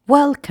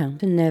Welcome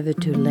to Never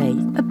Too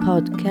Late, a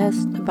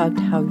podcast about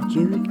how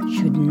you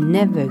should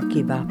never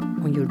give up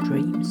on your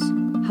dreams.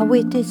 How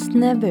it is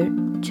never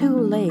too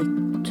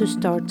late to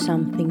start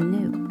something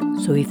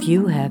new. So if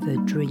you have a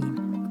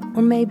dream,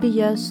 or maybe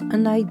just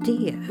an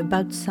idea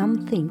about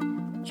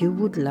something you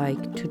would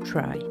like to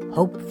try,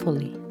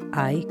 hopefully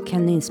I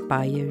can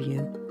inspire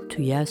you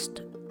to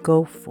just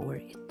go for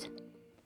it.